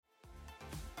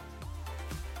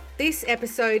This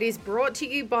episode is brought to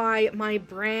you by my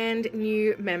brand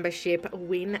new membership,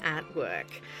 Win at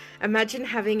Work. Imagine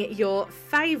having your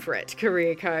favourite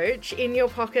career coach in your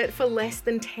pocket for less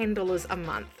than $10 a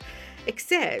month,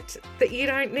 except that you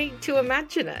don't need to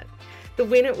imagine it. The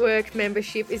Win at Work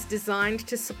membership is designed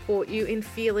to support you in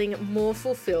feeling more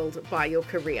fulfilled by your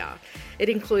career. It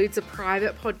includes a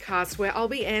private podcast where I'll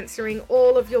be answering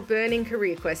all of your burning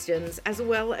career questions, as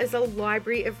well as a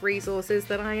library of resources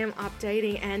that I am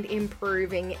updating and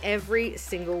improving every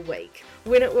single week.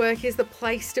 Win at Work is the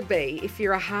place to be if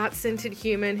you're a heart-centered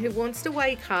human who wants to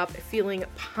wake up feeling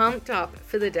pumped up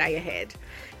for the day ahead.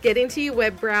 Get into your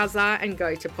web browser and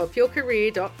go to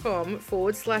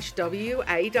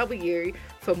popyourcareer.com/WAW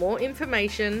for more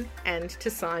information and to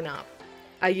sign up.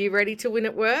 Are you ready to win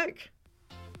at work?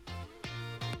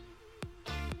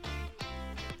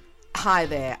 Hi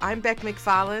there, I'm Beck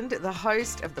McFarland, the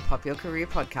host of the Pop Your Career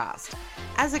podcast.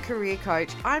 As a career coach,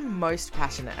 I'm most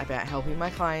passionate about helping my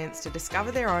clients to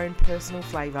discover their own personal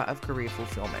flavour of career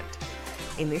fulfillment.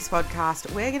 In this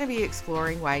podcast, we're going to be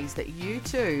exploring ways that you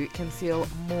too can feel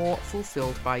more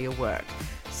fulfilled by your work.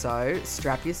 So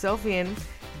strap yourself in,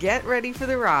 get ready for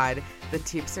the ride. The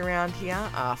tips around here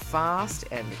are fast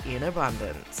and in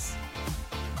abundance.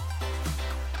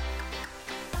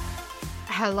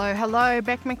 Hello,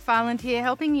 Beck McFarland here,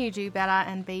 helping you do better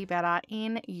and be better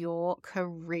in your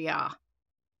career.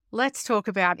 Let's talk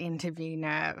about interview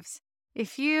nerves.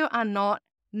 If you are not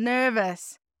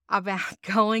nervous about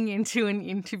going into an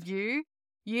interview,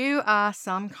 you are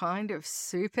some kind of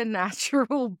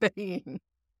supernatural being,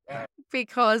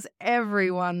 because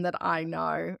everyone that I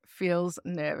know feels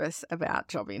nervous about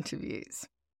job interviews.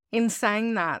 In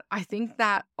saying that, I think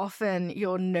that often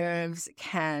your nerves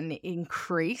can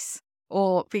increase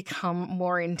or become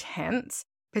more intense,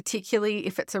 particularly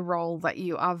if it's a role that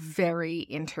you are very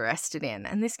interested in,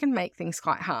 and this can make things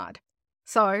quite hard.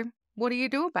 So, what do you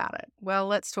do about it? Well,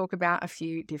 let's talk about a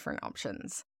few different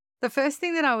options. The first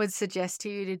thing that I would suggest to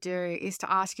you to do is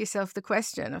to ask yourself the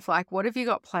question of what have you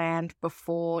got planned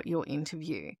before your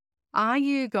interview? Are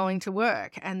you going to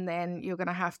work and then you're going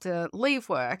to have to leave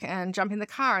work and jump in the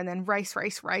car and then race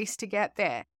to get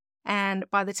there? And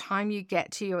by the time you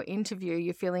get to your interview,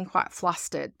 you're feeling quite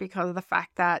flustered because of the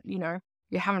fact that, you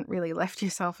haven't really left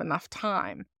yourself enough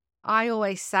time. I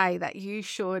always say that you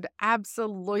should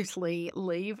absolutely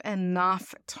leave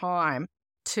enough time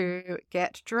to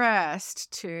get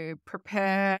dressed, to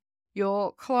prepare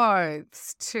your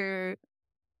clothes, to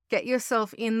get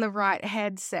yourself in the right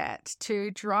headset, to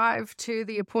drive to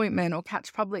the appointment or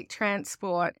catch public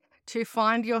transport, to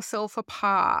find yourself a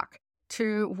park,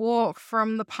 to walk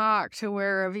from the park to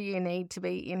wherever you need to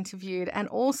be interviewed, and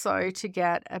also to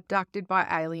get abducted by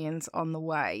aliens on the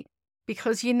way.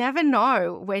 Because you never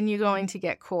know when you're going to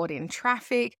get caught in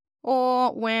traffic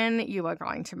or when you are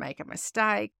going to make a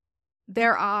mistake.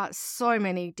 There are so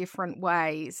many different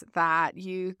ways that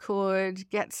you could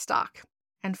get stuck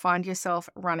and find yourself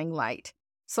running late.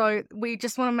 So we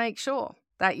just want to make sure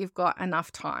that you've got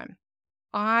enough time.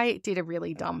 I did a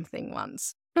really dumb thing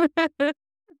once.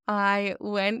 I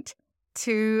went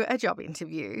to a job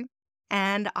interview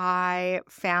and I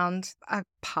found a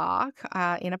park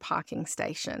in a parking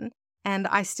station. And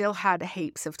I still had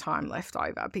heaps of time left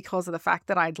over because of the fact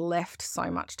that I'd left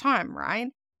so much time,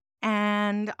 right?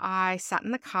 And I sat in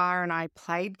the car and I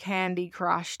played Candy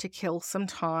Crush to kill some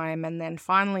time. And then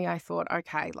finally I thought,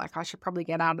 okay, I should probably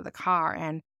get out of the car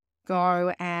and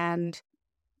go and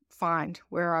find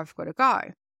where I've got to go.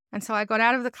 And so I got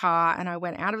out of the car and I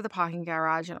went out of the parking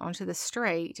garage and onto the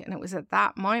street. And it was at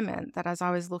that moment that as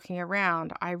I was looking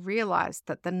around, I realized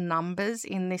that the numbers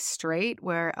in this street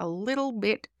were a little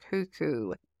bit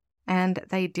cuckoo and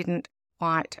they didn't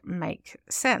quite make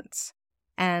sense.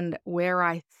 And where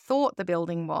I thought the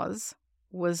building was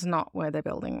not where the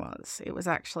building was. It was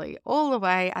actually all the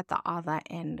way at the other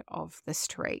end of the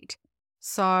street.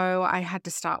 So I had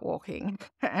to start walking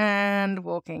and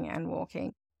walking and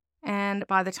walking. And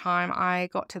by the time I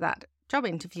got to that job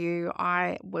interview,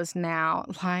 I was now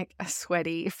like a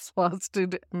sweaty,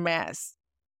 flustered mess.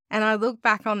 And I look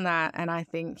back on that and I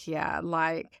think,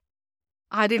 I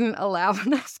didn't allow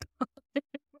enough time.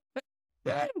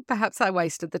 Perhaps I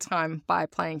wasted the time by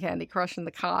playing Candy Crush in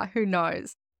the car, who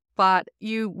knows? But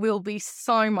you will be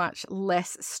so much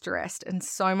less stressed and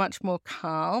so much more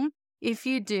calm if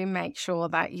you do make sure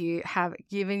that you have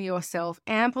given yourself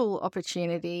ample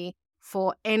opportunity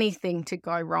for anything to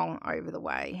go wrong over the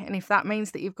way. And if that means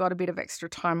that you've got a bit of extra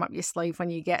time up your sleeve when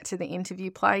you get to the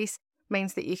interview place,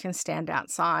 means that you can stand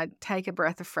outside, take a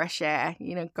breath of fresh air,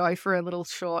 go for a little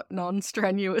short,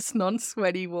 non-strenuous,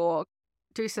 non-sweaty walk,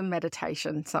 do some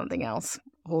meditation, something else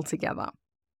altogether.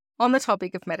 On the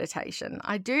topic of meditation,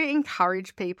 I do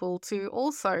encourage people to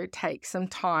also take some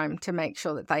time to make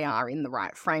sure that they are in the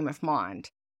right frame of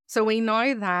mind. So we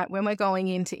know that when we're going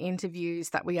into interviews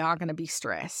that we are going to be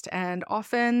stressed, and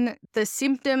often the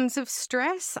symptoms of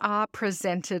stress are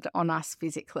presented on us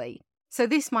physically. So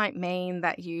this might mean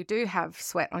that you do have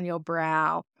sweat on your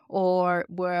brow, or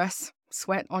worse,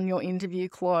 sweat on your interview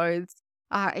clothes.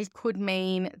 It could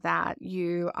mean that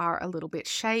you are a little bit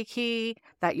shaky,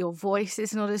 that your voice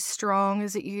is not as strong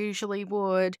as it usually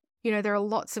would. There are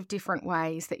lots of different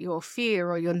ways that your fear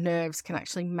or your nerves can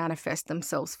actually manifest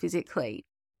themselves physically.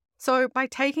 So by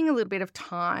taking a little bit of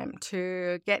time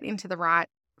to get into the right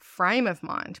frame of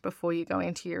mind before you go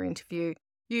into your interview,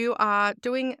 you are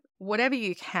doing whatever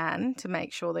you can to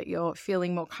make sure that you're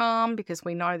feeling more calm, because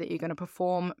we know that you're going to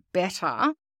perform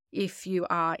better if you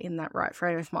are in that right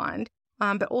frame of mind.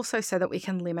 But also so that we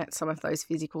can limit some of those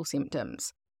physical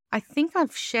symptoms. I think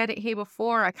I've shared it here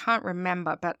before, I can't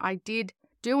remember, but I did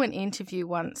do an interview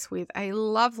once with a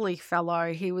lovely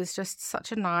fellow. He was just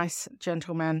such a nice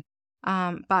gentleman,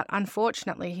 but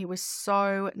unfortunately he was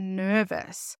so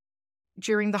nervous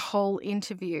during the whole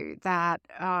interview that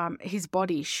his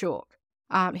body shook.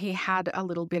 He had a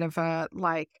little bit of a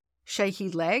shaky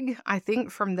leg, I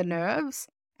think, from the nerves,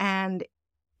 and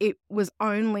it was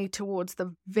only towards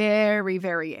the very,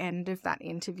 very end of that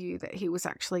interview that he was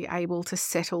actually able to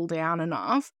settle down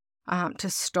enough to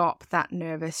stop that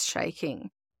nervous shaking.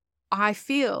 I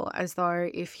feel as though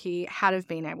if he had have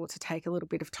been able to take a little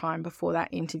bit of time before that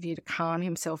interview to calm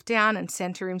himself down and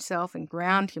center himself and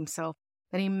ground himself,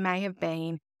 then he may have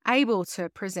been able to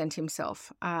present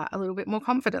himself a little bit more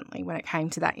confidently when it came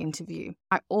to that interview.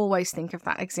 I always think of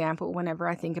that example whenever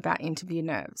I think about interview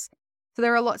nerves. So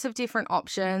there are lots of different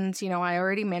options. I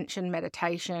already mentioned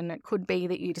meditation. It could be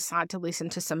that you decide to listen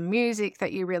to some music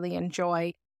that you really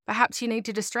enjoy. Perhaps you need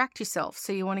to distract yourself,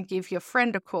 so you want to give your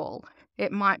friend a call.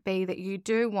 It might be that you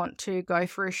do want to go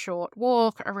for a short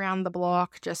walk around the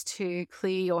block just to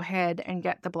clear your head and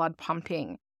get the blood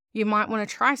pumping. You might want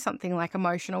to try something like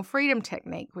emotional freedom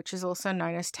technique, which is also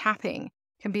known as tapping.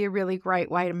 It can be a really great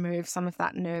way to move some of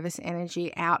that nervous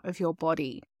energy out of your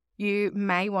body. You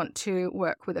may want to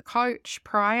work with a coach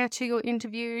prior to your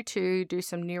interview to do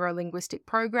some neuro-linguistic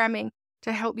programming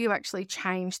to help you actually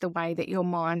change the way that your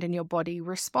mind and your body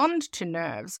respond to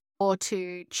nerves, or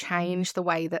to change the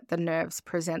way that the nerves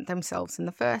present themselves in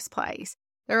the first place.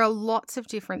 There are lots of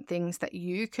different things that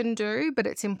you can do, but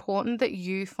it's important that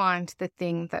you find the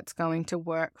thing that's going to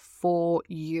work for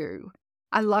you.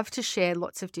 I love to share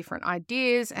lots of different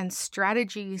ideas and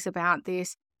strategies about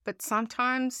this, but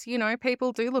sometimes,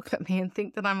 people do look at me and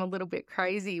think that I'm a little bit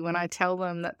crazy when I tell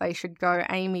them that they should go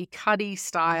Amy Cuddy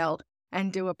style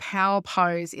and do a power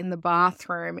pose in the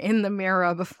bathroom in the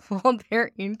mirror before their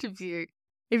interview.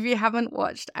 If you haven't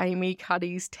watched Amy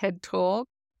Cuddy's TED Talk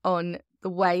on the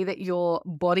way that your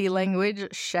body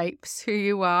language shapes who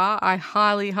you are, I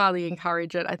highly, highly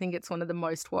encourage it. I think it's one of the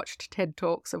most watched TED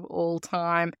Talks of all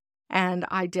time. And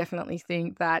I definitely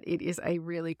think that it is a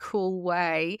really cool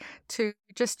way to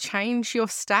just change your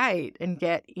state and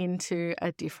get into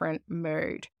a different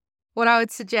mood. What I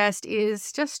would suggest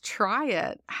is just try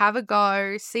it. Have a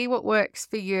go, see what works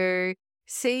for you,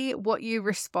 see what you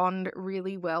respond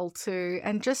really well to,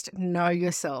 and just know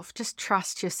yourself. Just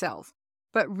trust yourself.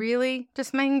 But really,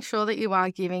 just making sure that you are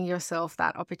giving yourself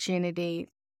that opportunity,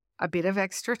 a bit of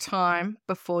extra time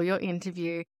before your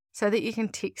interview, so that you can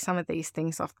tick some of these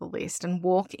things off the list and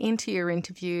walk into your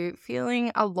interview feeling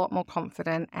a lot more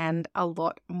confident and a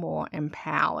lot more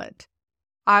empowered.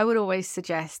 I would always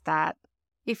suggest that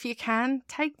if you can,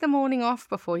 take the morning off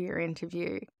before your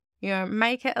interview.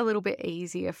 Make it a little bit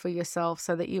easier for yourself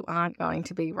so that you aren't going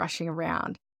to be rushing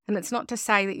around. And it's not to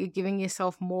say that you're giving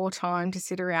yourself more time to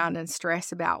sit around and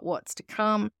stress about what's to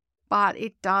come, but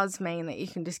it does mean that you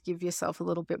can just give yourself a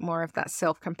little bit more of that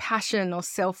self-compassion or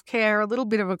self-care, a little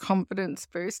bit of a confidence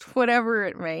boost, whatever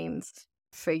it means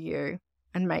for you,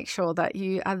 and make sure that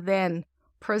you are then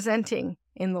presenting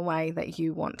in the way that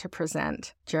you want to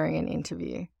present during an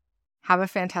interview. Have a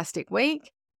fantastic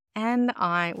week, and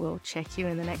I will check you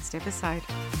in the next episode.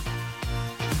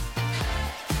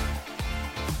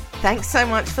 Thanks so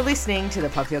much for listening to the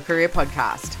Pop Your Career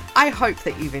podcast. I hope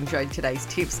that you've enjoyed today's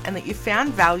tips and that you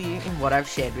found value in what I've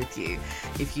shared with you.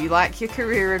 If you like your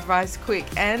career advice quick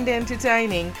and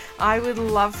entertaining, I would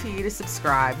love for you to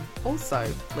subscribe.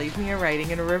 Also, leave me a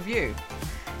rating and a review.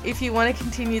 If you want to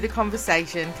continue the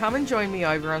conversation, come and join me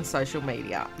over on social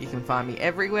media. You can find me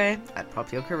everywhere at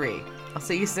Pop Your Career. I'll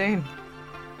see you soon.